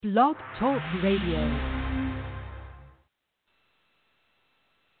Blog Talk Radio.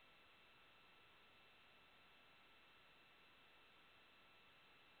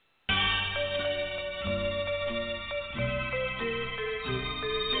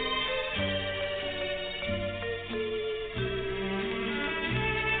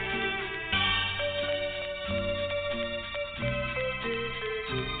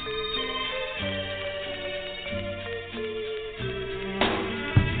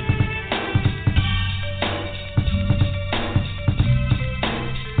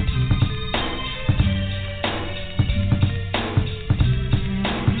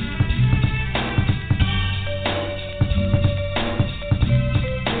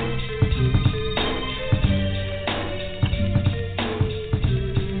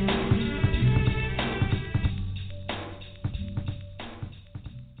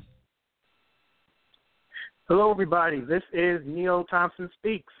 Hello, everybody. This is Neil Thompson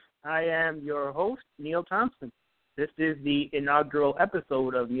Speaks. I am your host, Neil Thompson. This is the inaugural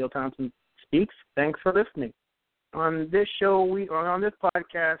episode of Neil Thompson Speaks. Thanks for listening. On this show, on this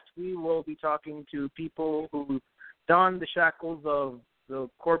podcast, we will be talking to people who donned the shackles of the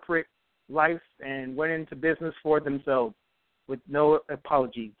corporate life and went into business for themselves with no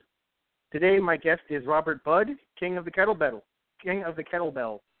apologies. Today, my guest is Robert Budd, King of the Kettlebell.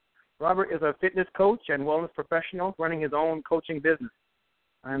 Robert is a fitness coach and wellness professional running his own coaching business.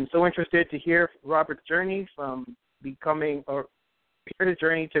 I'm so interested to hear Robert's journey to becoming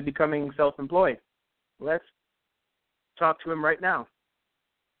self-employed. Let's talk to him right now.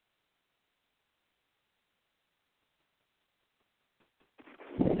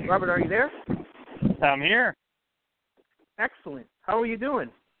 Robert, are you there? I'm here. Excellent. How are you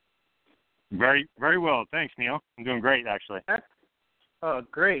doing? Very, very well. Thanks, Neil. I'm doing great, actually. Oh,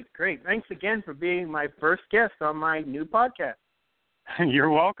 great. Thanks again for being my first guest on my new podcast. You're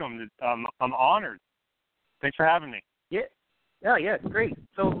welcome. I'm honored. Thanks for having me. Yeah, great.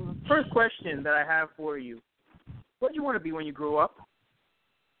 So first question that I have for you, what did you want to be when you grew up?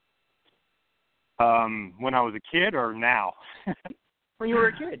 When I was a kid or now? When you were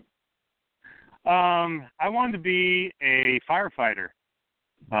a kid. I wanted to be a firefighter.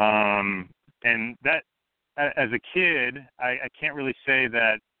 And that, as a kid, I can't really say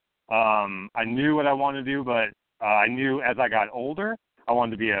that I knew what I wanted to do, but I knew as I got older, I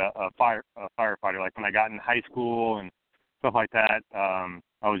wanted to be a firefighter. Like when I got in high school and stuff like that, I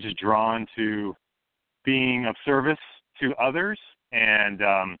was just drawn to being of service to others, and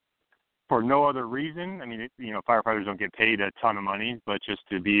for no other reason. I mean, firefighters don't get paid a ton of money, but just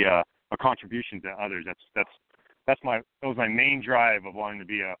to be a contribution to others. That was my main drive of wanting to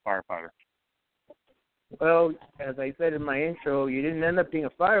be a firefighter. Well, as I said in my intro, you didn't end up being a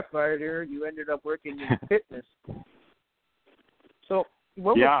firefighter. You ended up working in fitness. So,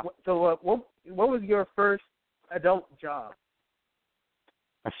 what was your first adult job?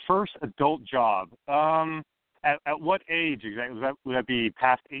 My first adult job. At what age exactly? Would that be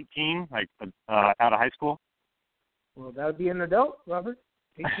past 18, like out of high school? Well, that would be an adult, Robert.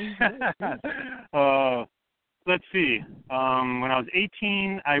 18. Let's see. When I was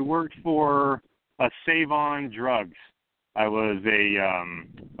 18, I worked for Save On Drugs. I was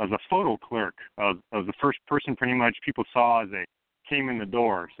a photo clerk. I was the first person pretty much people saw as they came in the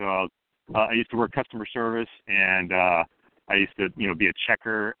door. So I used to work customer service, and I used to be a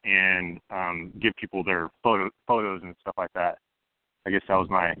checker and give people their photos and stuff like that. I guess that was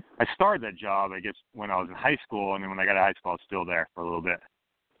I started that job when I was in high school, and then when I got out of high school I was still there for a little bit.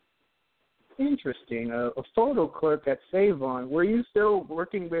 Interesting. A photo clerk at Save On. Were you still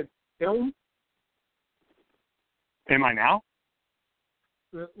working with film? Am I now?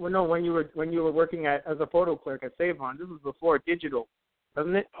 Well, no. When you were working as a photo clerk at Save On, this was before digital,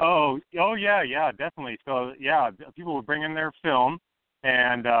 wasn't it? Oh yeah, definitely. So yeah, people would bring in their film,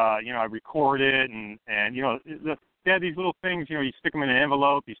 and I record it, and they had these little things. You stick them in an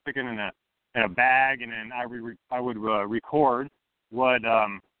envelope, you stick it in a bag, and then I would record what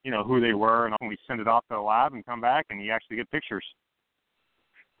who they were, and we send it off to the lab and come back, and you actually get pictures.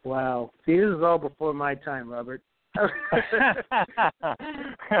 Wow. See, this is all before my time, Robert. I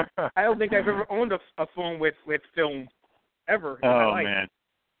don't think I've ever owned a phone with film ever in my life. Man.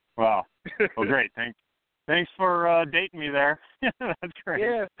 Wow. Well, great. Thanks for dating me there. That's great.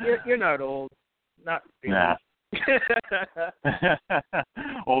 Yeah, you're not old. Not really. Nah.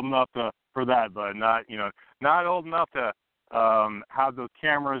 Old enough for that, but not old enough to have those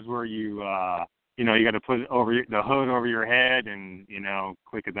cameras where you got to put the hood over your head and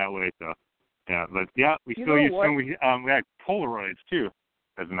click it that way. So yeah, but yeah, we still use some. We had Polaroids too,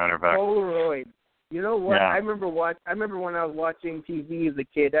 as a matter of fact. Polaroid. You know what? Yeah. I remember when I was watching TV as a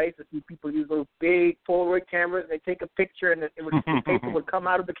kid. I used to see people use those big Polaroid cameras. They take a picture, and the paper would come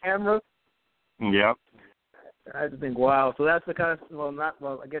out of the camera. Yep. I just think, wow. So that's the kind of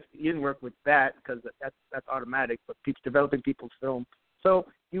I guess you didn't work with that because that's automatic. But developing people's film. So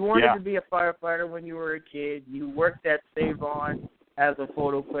you wanted to be a firefighter when you were a kid. You worked at Save On as a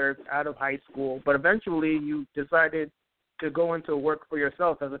photo clerk out of high school, but eventually you decided to go into work for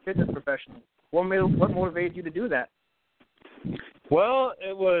yourself as a fitness professional. What motivated you to do that? Well,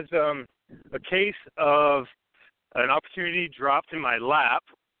 it was a case of an opportunity dropped in my lap,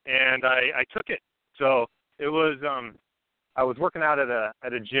 and I took it. So it was I was working out at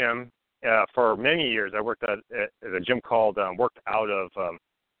a gym for many years. I worked at a gym called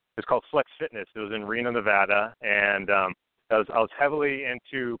it's called Flex Fitness. It was in Reno, Nevada, and I was heavily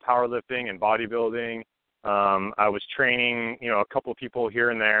into powerlifting and bodybuilding. I was training, a couple of people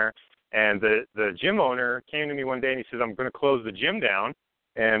here and there. And the gym owner came to me one day and he says, I'm going to close the gym down,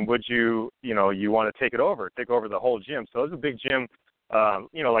 and would you want to take over the whole gym. So it was a big gym,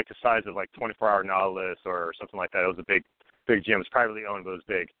 like the size of like 24-hour Nautilus or something like that. It was a big gym. It was privately owned, but it was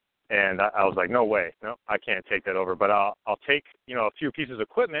big. And I was like, no way, no, I can't take that over. But I'll take, a few pieces of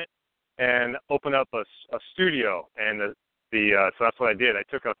equipment and open up a studio. And so that's what I did. I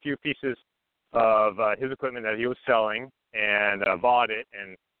took a few pieces of his equipment that he was selling and bought it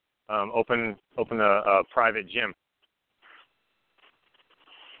and open a private gym.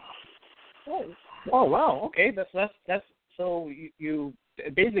 Oh wow, okay, that's so you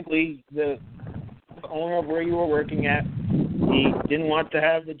basically the owner of where you were working at, he didn't want to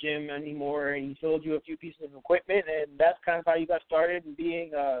have the gym anymore, and he sold you a few pieces of equipment, and that's kind of how you got started in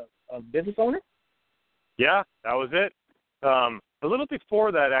being a business owner. Yeah, that was it. A little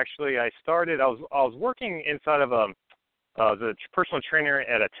before that, actually, I was working inside of the personal trainer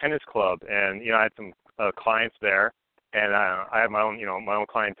at a tennis club, and I had some clients there, and I had my own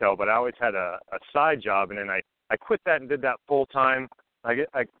clientele, but I always had a side job, and then I quit that and did that full time. I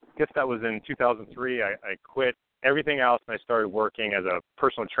guess that was in 2003. I quit everything else and I started working as a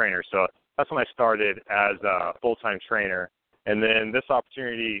personal trainer. So that's when I started as a full-time trainer, and then this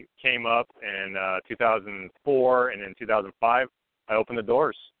opportunity came up in 2004, and in 2005 I opened the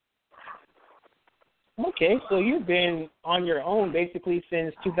doors. Okay, so you've been on your own basically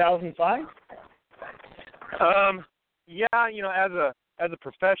since 2005? Yeah, as a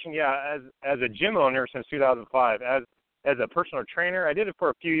profession, yeah, as a gym owner since 2005. As a personal trainer, I did it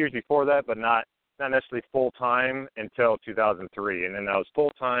for a few years before that, but not necessarily full time until 2003. And then I was full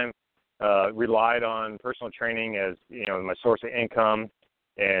time, relied on personal training as my source of income.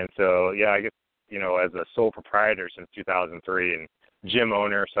 And so yeah, I guess as a sole proprietor since 2003 and gym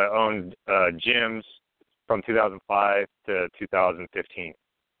owner, so I owned gyms from 2005 to 2015,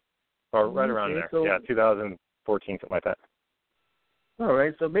 or right around there. So, yeah, 2014, something like that. All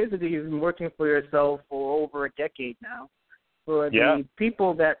right. So basically, you've been working for yourself for over a decade now. For the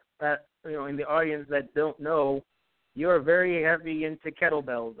people that in the audience that don't know, you're very heavy into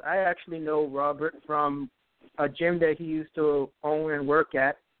kettlebells. I actually know Robert from a gym that he used to own and work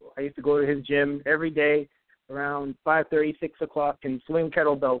at. I used to go to his gym every day around 5:30, 6 o'clock, and swing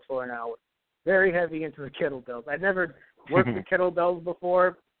kettlebells for an hour. Very heavy into the kettlebells. I'd never worked with kettlebells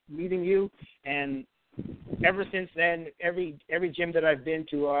before meeting you, and ever since then, every gym that I've been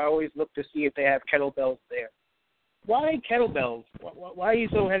to, I always look to see if they have kettlebells there. Why kettlebells? Why are you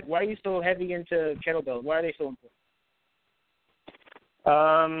so heavy into kettlebells? Why are they so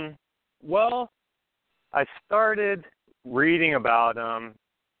important? Well, I started reading about them,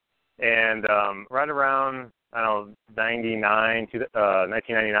 and right around 1999,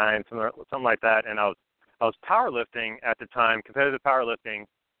 something like that, and I was powerlifting at the time, competitive powerlifting,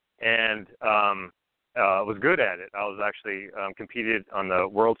 and was good at it. I was actually competed on the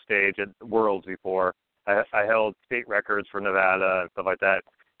world stage at Worlds before. I held state records for Nevada and stuff like that.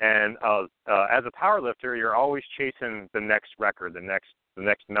 And as a powerlifter, you're always chasing the next record, the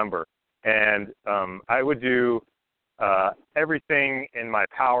next number. And I would do everything in my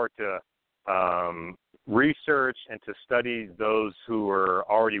power to research and to study those who were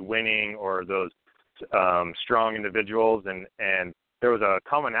already winning or those strong individuals. And there was a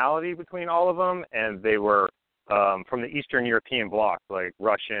commonality between all of them, and they were from the Eastern European bloc, like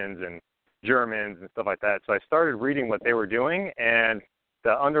Russians and Germans and stuff like that. So I started reading what they were doing, and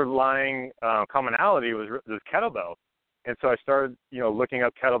the underlying commonality was kettlebells. And so I started, looking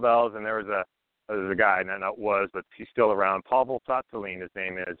up kettlebells, and there was a guy, and it was, but he's still around, Pavel Tsatsouline, his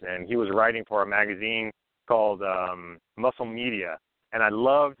name is, and he was writing for a magazine called Muscle Media, and I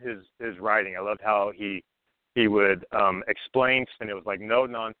loved his writing. I loved how he he would explain, and it was like no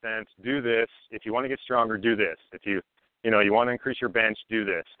nonsense. Do this if you want to get stronger. Do this if you want to increase your bench. Do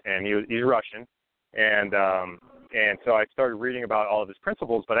this. And he's Russian, and so I started reading about all of his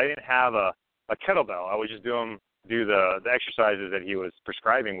principles, but I didn't have a kettlebell. I would just do the exercises that he was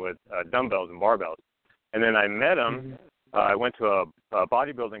prescribing with dumbbells and barbells. And then I met him. I went to a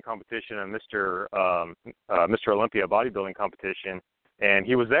bodybuilding competition, a Mr. Olympia bodybuilding competition, and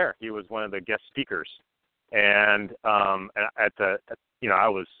he was there. He was one of the guest speakers, and I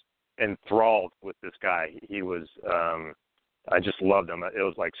was enthralled with this guy. He was, I just loved him. It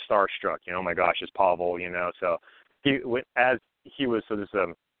was like starstruck. Oh my gosh, it's Pavel. So this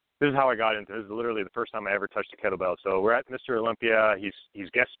is how I got into it. This is literally the first time I ever touched a kettlebell. So we're at Mr. Olympia. He's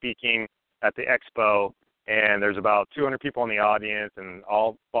guest speaking at the expo. And there's about 200 people in the audience, and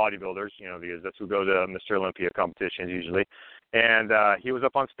all bodybuilders, because that's who go to Mr. Olympia competitions usually. And he was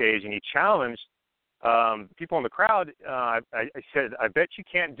up on stage, and he challenged people in the crowd. I said, I bet you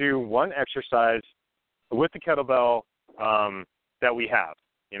can't do one exercise with the kettlebell that we have.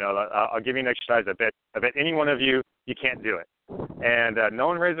 I'll give you an exercise. I bet any one of you can't do it. And no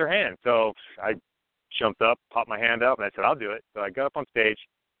one raised their hand. So I jumped up, popped my hand up, and I said, I'll do it. So I got up on stage,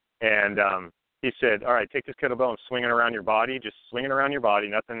 and he said, all right, take this kettlebell and swing it around your body. Just swing it around your body.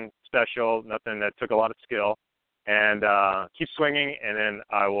 Nothing special, nothing that took a lot of skill. And keep swinging, and then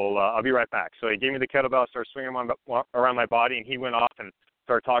I'll be right back. So he gave me the kettlebell, started swinging around my body, and he went off and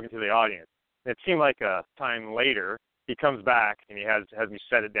started talking to the audience. And it seemed like a time later, he comes back, and he has me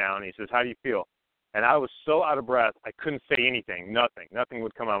set it down, and he says, how do you feel? And I was so out of breath, I couldn't say anything, nothing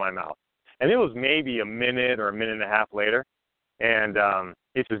would come out of my mouth. And it was maybe a minute or a minute and a half later, and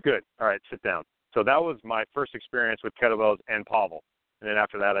he says, good, all right, sit down. So that was my first experience with kettlebells and Pavel. And then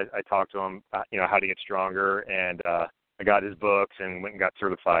after that, I talked to him, how to get stronger, and I got his books and went and got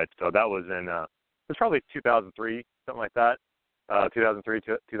certified. So that was it was probably 2003, something like that, 2003,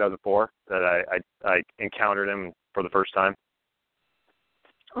 2004, that I encountered him for the first time.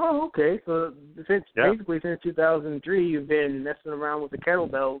 Oh, okay. So basically since 2003, you've been messing around with the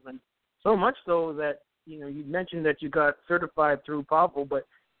kettlebells, and so much so that, you mentioned that you got certified through Pavel, but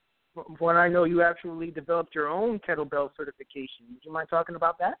from what I know, you actually developed your own kettlebell certification. Would you mind talking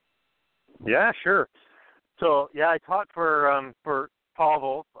about that? Yeah, sure. So I taught for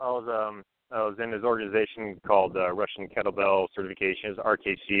Pavel. I was in his organization called Russian Kettlebell Certifications,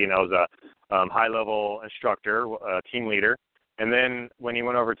 RKC, and I was a high-level instructor, team leader. And then when he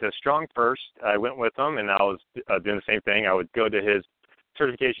went over to Strong First, I went with him, and I was doing the same thing. I would go to his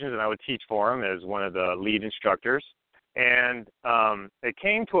certifications, and I would teach for him as one of the lead instructors. And it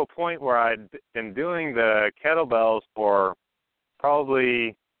came to a point where I'd been doing the kettlebells for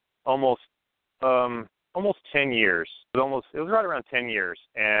probably almost 10 years. It was right around 10 years,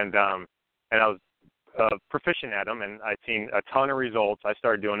 and I was proficient at them, and I'd seen a ton of results. I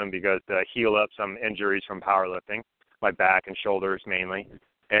started doing them because to heal up some injuries from powerlifting, my back and shoulders mainly,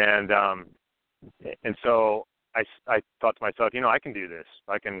 and so I thought to myself, I can do this.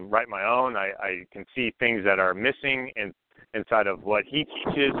 I can write my own. I can see things that are missing inside of what he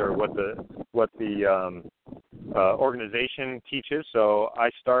teaches or what the organization teaches. So I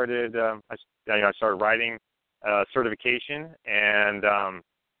started writing certification, and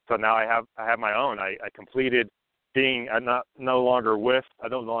so now I have my own. I completed being I no longer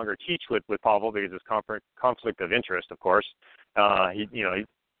teach with Pavel because it's conflict of interest, of course.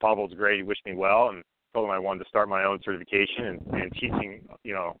 Pavel's great. He wished me well, and told him I wanted to start my own certification and teaching,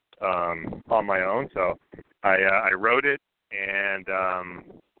 on my own. So I wrote it, and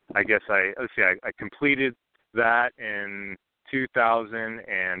I guess I completed that in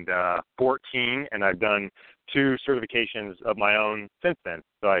 2014, and I've done 2 certifications of my own since then.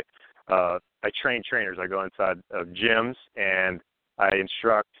 So I train trainers. I go inside of gyms, and I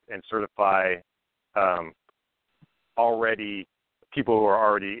instruct and certify people who are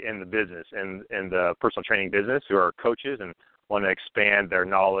already in the business, in the personal training business, who are coaches and want to expand their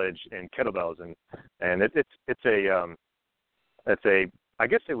knowledge in kettlebells, and it's a I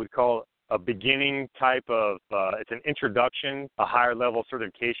guess they would call a beginning type of it's an introduction, a higher level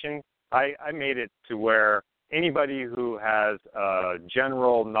certification. I made it to where anybody who has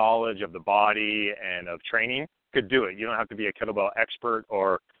general knowledge of the body and of training could do it. You don't have to be a kettlebell expert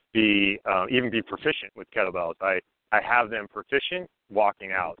or even be proficient with kettlebells. I have them proficient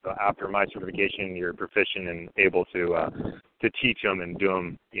walking out. So after my certification, you're proficient and able to teach them and do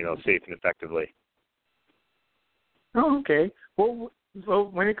them, safe and effectively. Oh, okay. Well, so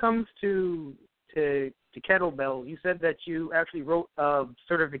when it comes to kettlebell, you said that you actually wrote a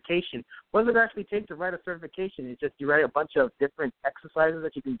certification. What does it actually take to write a certification? It's just you write a bunch of different exercises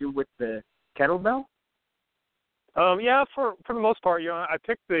that you can do with the kettlebell? Yeah, for the most part, I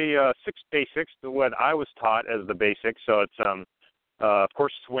picked the 6 basics, what I was taught as the basics. So it's of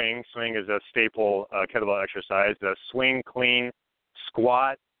course swing. Swing is a staple kettlebell exercise. Swing, clean,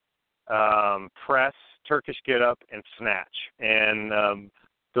 squat, press, Turkish get up, and snatch. And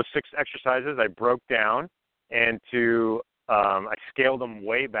those 6 exercises I broke down into. I scaled them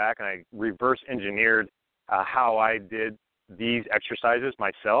way back, and I reverse engineered how I did these exercises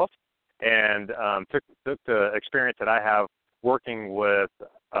myself. And took the experience that I have working with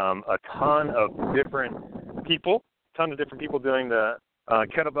a ton of different people doing the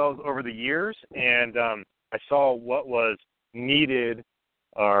kettlebells over the years, and I saw what was needed,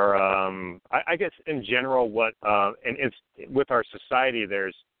 or I guess in general what, and it's with our society,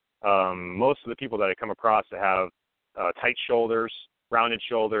 there's most of the people that I come across that have tight shoulders, rounded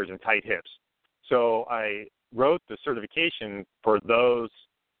shoulders, and tight hips. So I wrote the certification for those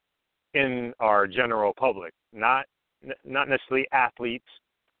in our general public, not necessarily athletes,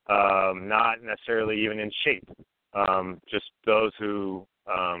 not necessarily even in shape, just those who,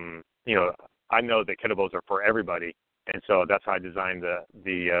 I know that kettlebells are for everybody, and so that's how I designed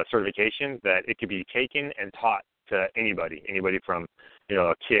the certification, that it could be taken and taught to anybody from,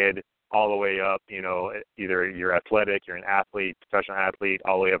 a kid all the way up, either you're athletic, you're an athlete, professional athlete,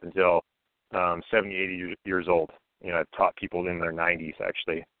 all the way up until 70, 80 years old. I've taught people in their 90s,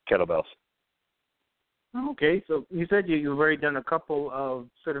 actually, kettlebells. Okay, so you said you've already done a couple of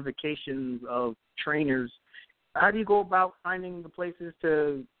certifications of trainers. How do you go about finding the places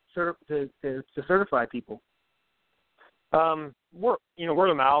to certify people? Word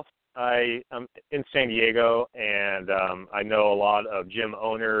of mouth. I am in San Diego, and I know a lot of gym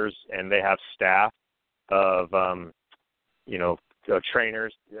owners, and they have staff of,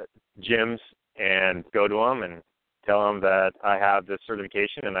 trainers, gyms, and go to them and tell them that I have this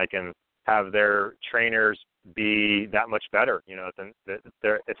certification and I can have their trainers be that much better.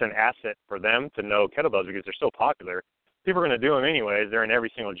 It's an asset for them to know kettlebells because they're so popular. People are going to do them anyways. They're in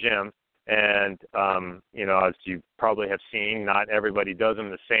every single gym. And, as you probably have seen, not everybody does them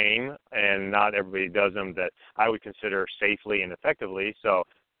the same, and not everybody does them that I would consider safely and effectively. So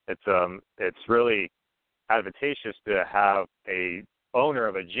it's really advantageous to have a owner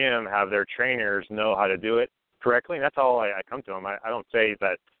of a gym have their trainers know how to do it correctly. And that's all I come to them. I don't say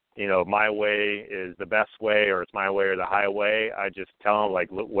that, my way is the best way or it's my way or the highway. I just tell them,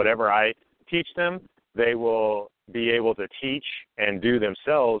 whatever I teach them, they will be able to teach and do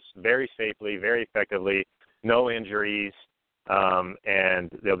themselves very safely, very effectively, no injuries, and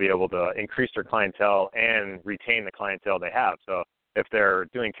they'll be able to increase their clientele and retain the clientele they have. So if they're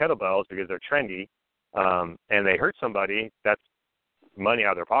doing kettlebells because they're trendy and they hurt somebody, that's money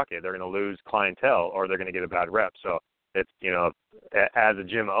out of their pocket. They're going to lose clientele or they're going to get a bad rep. So it's, as a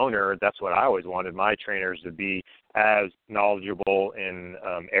gym owner, that's what I always wanted my trainers to be, as knowledgeable in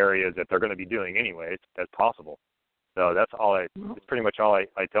areas that they're going to be doing anyways as possible. So that's all it's pretty much all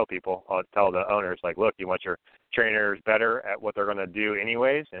I tell people. I'll tell the owners, look, you want your trainers better at what they're going to do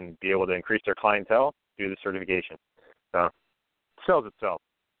anyways and be able to increase their clientele, do the certification. So it sells itself.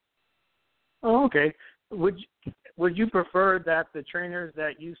 Oh, okay. Would you prefer that the trainers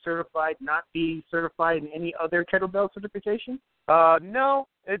that you certified not be certified in any other kettlebell certification? No,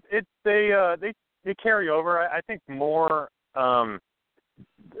 they carry over. I think more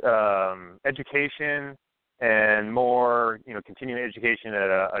education and more, continuing education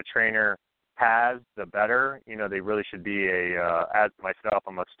that a trainer has, the better. They really should be as myself,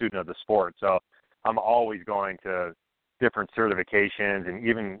 I'm a student of the sport, so I'm always going to different certifications, and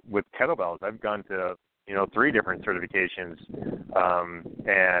even with kettlebells, I've gone to 3 different certifications,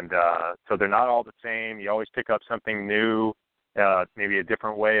 and so they're not all the same. You always pick up something new, maybe a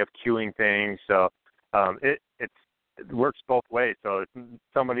different way of cueing things. So it works both ways. So if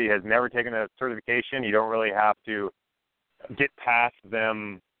somebody has never taken a certification, you don't really have to get past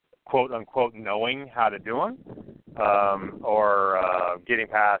them, quote unquote, knowing how to do them, or getting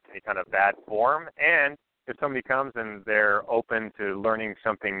past any kind of bad form. And if somebody comes and they're open to learning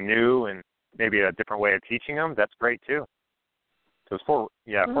something new and maybe a different way of teaching them, that's great too. So it's for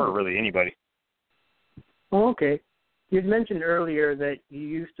really anybody. Oh, okay. You mentioned earlier that you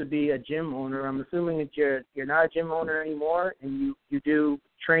used to be a gym owner. I'm assuming that you're not a gym owner anymore, and you do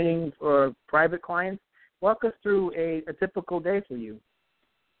training for private clients. Walk us through a typical day for you.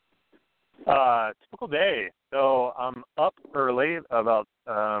 Typical day. So I'm up early, about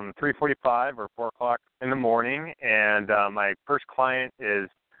 3:45 or 4 o'clock in the morning, and my first client is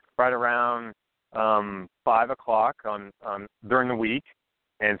right around 5 o'clock on during the week,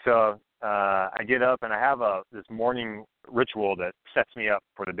 and so I get up and I have this morning ritual that sets me up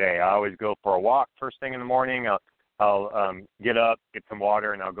for the day. I always go for a walk first thing in the morning. I'll I'll get up, get some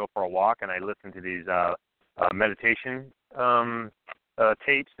water, and I'll go for a walk, and I listen to these meditation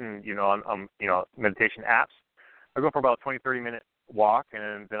tapes and, on meditation apps. I go for about a 20-30-minute walk,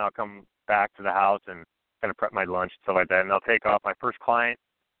 and then I'll come back to the house and kind of prep my lunch and stuff like that, and I'll take off. My first client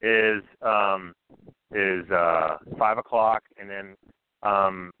is 5 o'clock, and then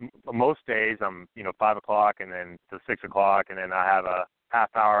most days I'm 5 o'clock and then to 6 o'clock, and then I have a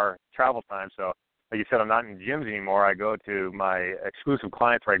half-hour travel time. So like you said, I'm not in gyms anymore. I go to my exclusive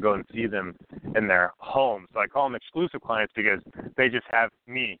clients where I go and see them in their homes. So I call them exclusive clients because they just have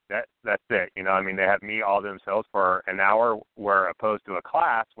me. That's it. They have me all to themselves for an hour, where opposed to a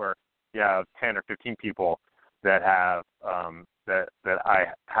class where you have 10 or 15 people that have that I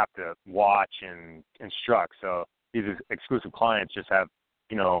have to watch and instruct. So these exclusive clients just have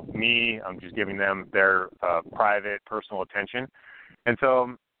me. I'm just giving them their private, personal attention, and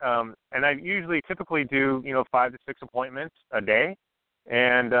so. And I typically do 5 to 6 appointments a day,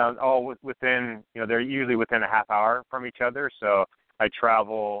 and all within they're usually within a half hour from each other. So I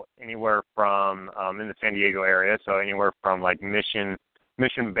travel anywhere from in the San Diego area, so anywhere from like Mission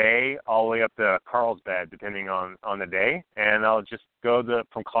Bay all the way up to Carlsbad, depending on the day, and I'll just go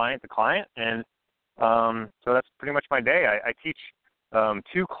from client to client, and so that's pretty much my day. I teach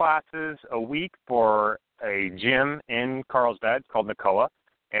 2 classes a week for a gym in Carlsbad called Nakoa.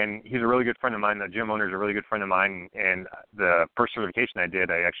 And he's a really good friend of mine. The gym owner is a really good friend of mine. And the first certification I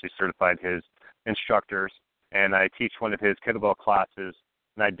did, I actually certified his instructors. And I teach one of his kettlebell classes.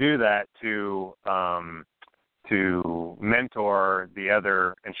 And I do that to mentor the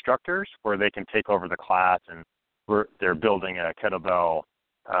other instructors, where they can take over the class. And they're building a kettlebell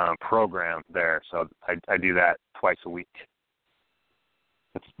program there. So I do that twice a week.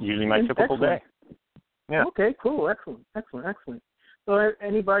 That's usually my typical day. Yeah. Okay, cool. Excellent. So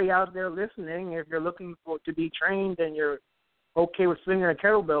anybody out there listening, if you're looking to be trained and you're okay with swinging a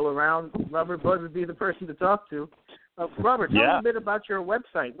kettlebell around, Robert Budd would be the person to talk to. Robert, tell me a bit about your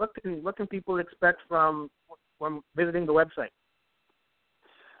website. What can people expect from visiting the website?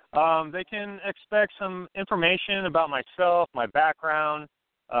 They can expect some information about myself, my background,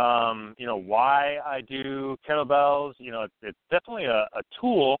 why I do kettlebells. It's definitely a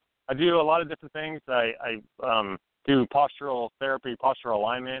tool. I do a lot of different things. I do postural therapy, postural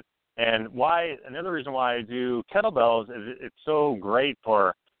alignment, and another reason why I do kettlebells is it's so great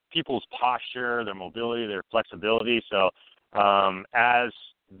for people's posture, their mobility, their flexibility. So as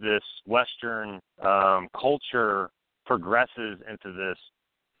this Western culture progresses into this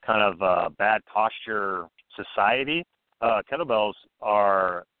kind of bad posture society, kettlebells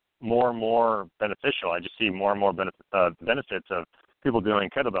are more and more beneficial. I just see more and more benefits of people doing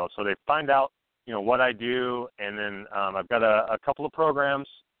kettlebells. So they find out what I do, and then I've got a couple of programs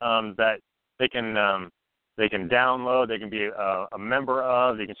that they can download. They can be a member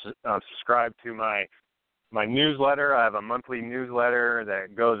of. They can subscribe to my newsletter. I have a monthly newsletter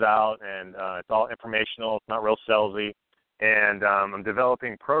that goes out, and it's all informational. It's not real salesy, and I'm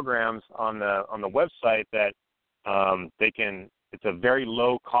developing programs on the website that It's a very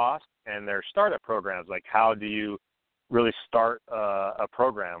low cost, and they're startup programs. Like, how do you really start a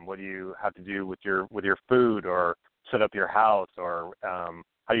program? What do you have to do with your food, or set up your house, or how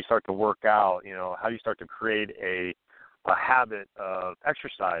do you start to work out? How do you start to create a habit of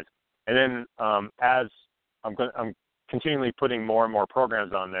exercise? And then as I'm continually putting more and more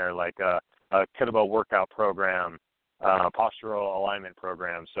programs on there, like a kettlebell workout program, postural alignment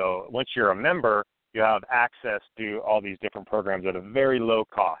program. So once you're a member, you have access to all these different programs at a very low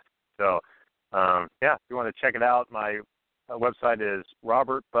cost. So if you want to check it out, my website is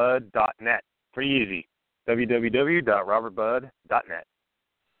robertbudd.net. Pretty easy. www.robertbudd.net.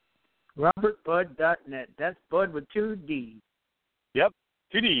 robertbudd.net. That's Bud with 2 D's. Yep,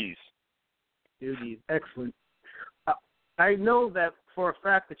 2 D's. 2 D's. Excellent. I know that for a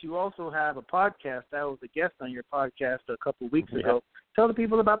fact that you also have a podcast. I was a guest on your podcast a couple of weeks ago. Tell the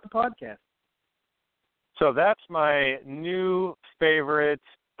people about the podcast. So that's my new favorite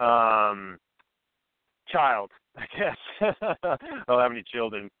child, I guess. I don't have any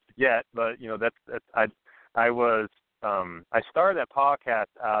children yet, but I started that podcast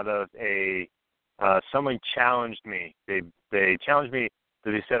out of someone challenged me. They challenged me.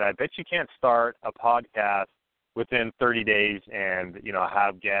 They said, "I bet you can't start a podcast within 30 days and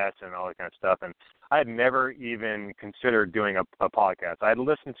have guests and all that kind of stuff." And I had never even considered doing a podcast. I had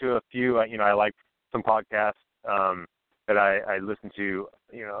listened to a few. I like some podcasts that I listen to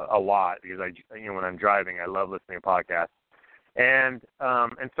a lot, because when I'm driving, I love listening to podcasts. And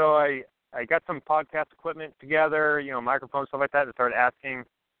so I got some podcast equipment together, microphones, stuff like that, and started asking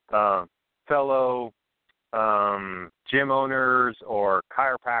fellow gym owners or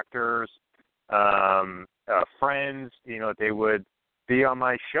chiropractors, friends, they would be on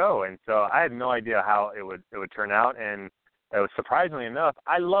my show. And so I had no idea how it would turn out. And it was, surprisingly enough,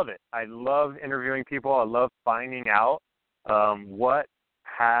 I love it. I love interviewing people. I love finding out what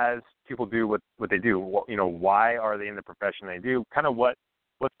has people do what they do. Why are they in the profession they do? Kind of what's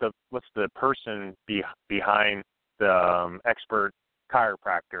the person behind the expert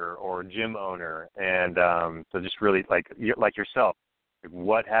chiropractor or gym owner, and so just really like yourself, like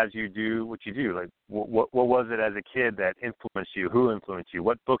what has you do what you do? Like what was it as a kid that influenced you? Who influenced you?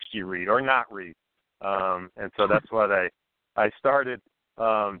 What books do you read or not read? And so that's what I started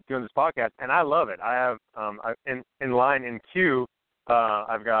doing this podcast, and I love it. I have in queue.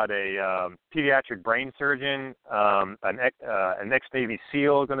 I've got a pediatric brain surgeon, an ex-Navy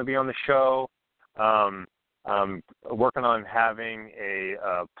SEAL going to be on the show. I'm working on having a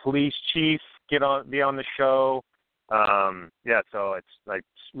police chief be on the show. So it's like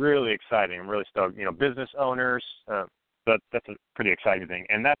really exciting. I'm really stoked. Business owners. That's a pretty exciting thing,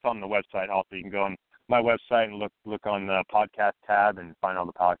 and that's on the website. Also, you can go on my website and look on the podcast tab and find all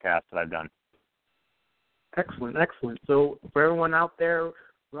the podcasts that I've done. Excellent. So for everyone out there,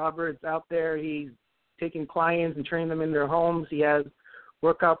 Robert's out there. He's taking clients and training them in their homes. He has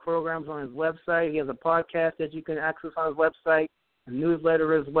workout programs on his website. He has a podcast that you can access on his website, a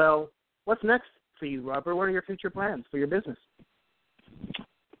newsletter as well. What's next for you, Robert? What are your future plans for your business?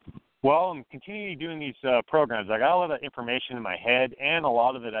 Well, I'm continuing doing these programs. I got a lot of information in my head and a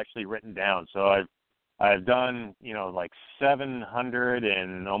lot of it actually written down. So I've done, like 700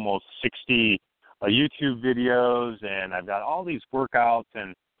 and almost 60 YouTube videos, and I've got all these workouts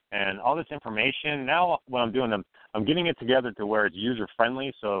and all this information. Now what I'm doing, I'm getting it together to where it's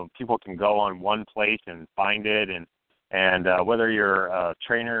user-friendly so people can go on one place and find it. And whether you're a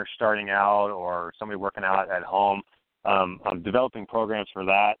trainer starting out or somebody working out at home, I'm developing programs for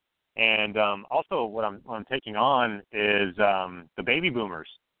that. And also what I'm taking on is the baby boomers.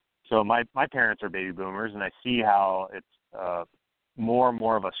 So my parents are baby boomers, and I see how it's more and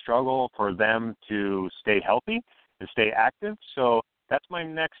more of a struggle for them to stay healthy and stay active. So that's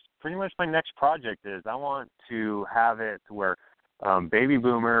pretty much my next project is I want to have it to where baby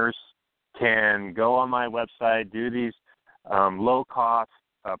boomers can go on my website, do these low-cost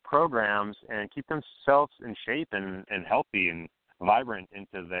programs, and keep themselves in shape and healthy and vibrant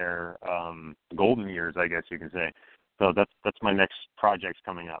into their golden years, I guess you can say. So that's my next project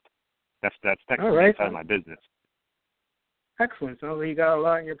coming up. That's technically inside of my business. Excellent. Sounds like you got a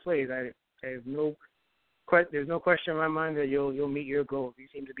lot on your plate. There's no question in my mind that you'll meet your goals. You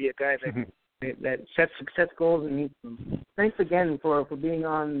seem to be a guy that sets goals and meets them. Thanks again for being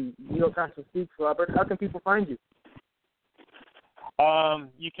on Neil Thompson Speaks, Robert. How can people find you?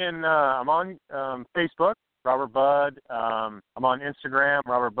 You can. I'm on Facebook, Robert Budd. I'm on Instagram,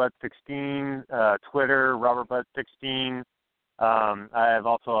 RobertBudd16. Twitter, RobertBudd16. I have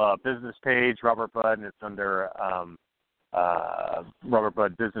also a business page, Robert Budd, and it's under Robert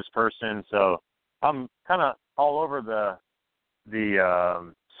Budd Business Person. So I'm kind of all over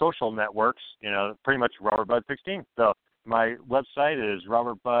the social networks, pretty much Robert Budd 16. So my website is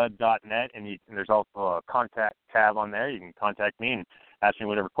robertbudd.net, and there's also a contact tab on there. You can contact me and ask me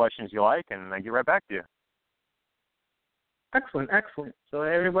whatever questions you like, and I get right back to you. Excellent. So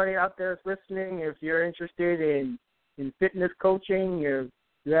everybody out there is listening, if you're interested in fitness coaching, you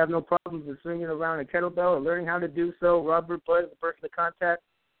have no problems with swinging around a kettlebell or learning how to do so, Robert Budd is the person to contact.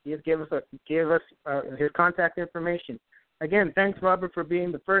 Just give us his contact information. Again, thanks, Robert, for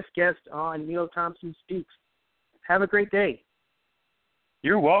being the first guest on Neil Thompson Speaks. Have a great day.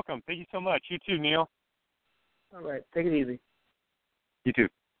 You're welcome. Thank you so much. You too, Neil. All right. Take it easy. You too.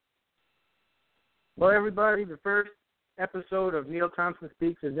 Well, everybody, the first episode of Neil Thompson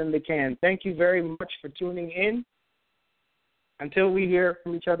Speaks is in the can. Thank you very much for tuning in. Until we hear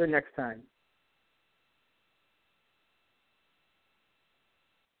from each other next time.